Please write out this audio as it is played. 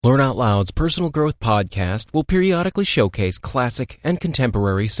Learn Out Loud's personal growth podcast will periodically showcase classic and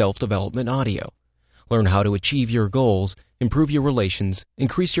contemporary self-development audio. Learn how to achieve your goals, improve your relations,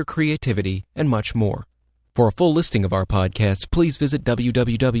 increase your creativity, and much more. For a full listing of our podcasts, please visit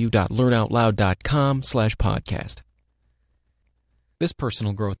www.learnoutloud.com/podcast. This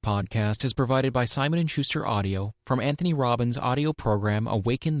personal growth podcast is provided by Simon & Schuster Audio from Anthony Robbins' audio program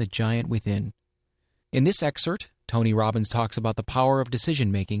Awaken the Giant Within. In this excerpt, Tony Robbins talks about the power of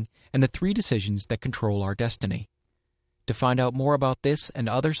decision-making and the 3 decisions that control our destiny. To find out more about this and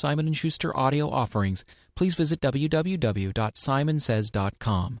other Simon & Schuster audio offerings, please visit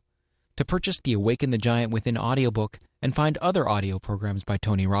www.simonsays.com. To purchase the Awaken the Giant Within audiobook and find other audio programs by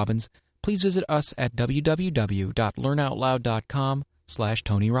Tony Robbins, please visit us at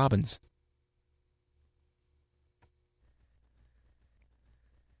www.learnoutloud.com/Tony Robbins.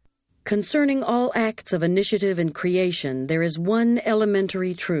 Concerning all acts of initiative and creation, there is one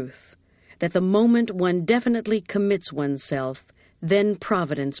elementary truth, that the moment one definitely commits oneself, then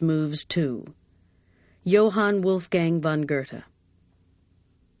providence moves too. Johann Wolfgang von Goethe.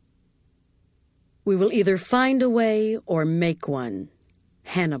 We will either find a way or make one.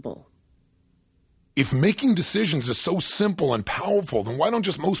 Hannibal. If making decisions is so simple and powerful, then why don't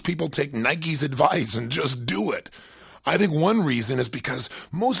just most people take Nike's advice and just do it? I think one reason is because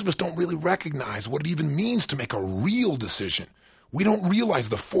most of us don't really recognize what it even means to make a real decision. We don't realize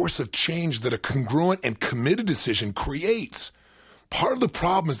the force of change that a congruent and committed decision creates. Part of the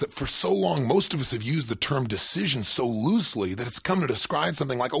problem is that for so long, most of us have used the term decision so loosely that it's come to describe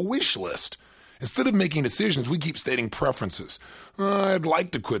something like a wish list. Instead of making decisions, we keep stating preferences. I'd like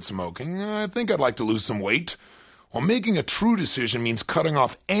to quit smoking. I think I'd like to lose some weight. While making a true decision means cutting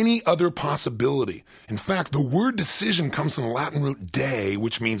off any other possibility. In fact, the word decision comes from the Latin root de,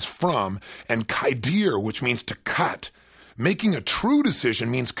 which means from, and caedere, which means to cut. Making a true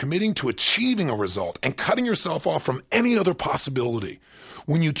decision means committing to achieving a result and cutting yourself off from any other possibility.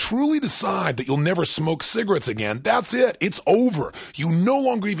 When you truly decide that you'll never smoke cigarettes again, that's it. It's over. You no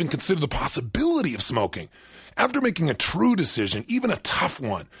longer even consider the possibility of smoking. After making a true decision, even a tough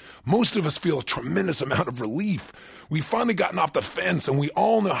one, most of us feel a tremendous amount of relief. We've finally gotten off the fence, and we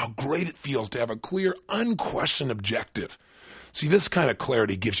all know how great it feels to have a clear, unquestioned objective. See, this kind of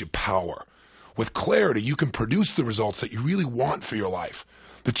clarity gives you power. With clarity, you can produce the results that you really want for your life.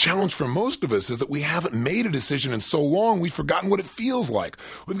 The challenge for most of us is that we haven't made a decision in so long, we've forgotten what it feels like.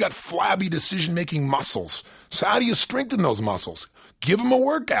 We've got flabby decision-making muscles. So how do you strengthen those muscles? Give them a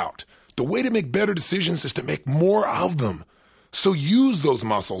workout. The way to make better decisions is to make more of them. So use those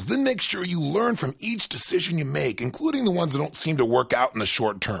muscles. Then make sure you learn from each decision you make, including the ones that don't seem to work out in the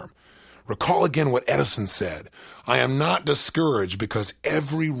short term. Recall again what Edison said. I am not discouraged because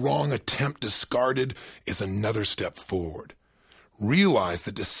every wrong attempt discarded is another step forward. Realize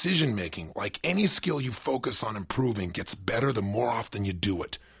that decision-making, like any skill you focus on improving, gets better the more often you do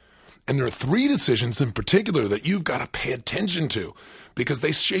it. And there are 3 decisions in particular that you've got to pay attention to because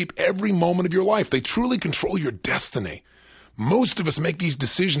they shape every moment of your life. They truly control your destiny. Most of us make these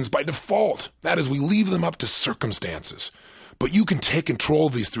decisions by default. That is, we leave them up to circumstances. But you can take control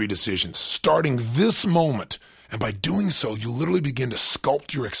of these 3 decisions starting this moment. And by doing so, you literally begin to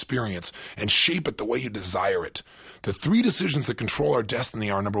sculpt your experience and shape it the way you desire it. The 3 decisions that control our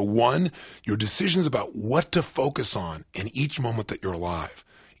destiny are, number 1, your decisions about what to focus on in each moment that you're alive.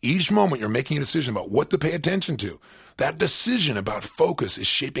 Each moment you're making a decision about what to pay attention to. That decision about focus is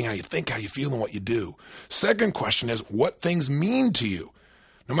shaping how you think, how you feel, and what you do. Second question is what things mean to you.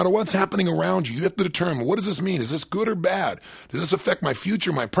 No matter what's happening around you, you have to determine, what does this mean? Is this good or bad? Does this affect my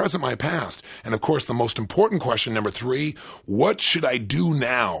future, my present, my past? And of course, the most important question, number 3, what should I do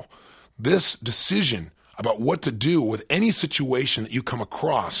now? This decision about what to do with any situation that you come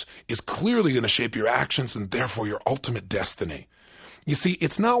across is clearly going to shape your actions and therefore your ultimate destiny. You see,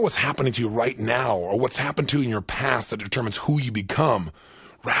 it's not what's happening to you right now or what's happened to you in your past that determines who you become.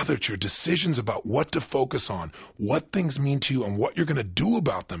 Rather, it's your decisions about what to focus on, what things mean to you, and what you're going to do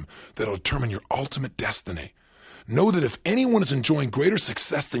about them that will determine your ultimate destiny. Know that if anyone is enjoying greater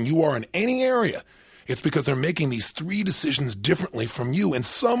success than you are in any area, it's because they're making these 3 decisions differently from you in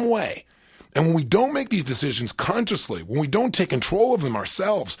some way. And when we don't make these decisions consciously, when we don't take control of them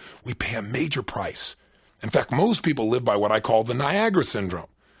ourselves, we pay a major price. In fact, most people live by what I call the Niagara Syndrome.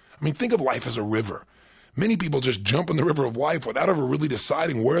 I mean, think of life as a river. Many people just jump in the river of life without ever really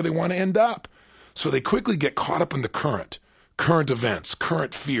deciding where they want to end up. So they quickly get caught up in the current events,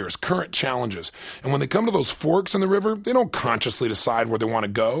 current fears, current challenges. And when they come to those forks in the river, they don't consciously decide where they want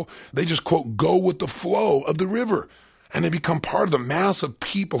to go. They just, quote, go with the flow of the river. And they become part of the mass of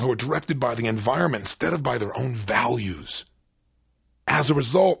people who are directed by the environment instead of by their own values. As a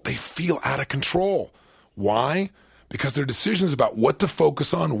result, they feel out of control. Why? Because their decisions about what to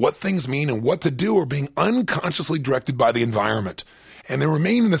focus on, what things mean, and what to do are being unconsciously directed by the environment. And they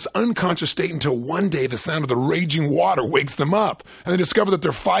remain in this unconscious state until one day the sound of the raging water wakes them up, and they discover that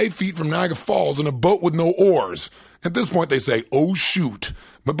they're 5 feet from Niagara Falls in a boat with no oars. At this point, they say, "Oh, shoot."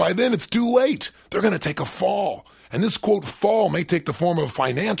 But by then, it's too late. They're going to take a fall. And this, quote, fall may take the form of a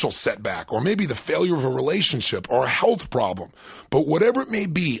financial setback, or maybe the failure of a relationship or a health problem. But whatever it may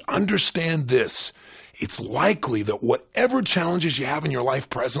be, understand this. It's likely that whatever challenges you have in your life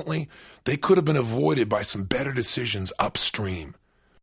presently, they could have been avoided by some better decisions upstream.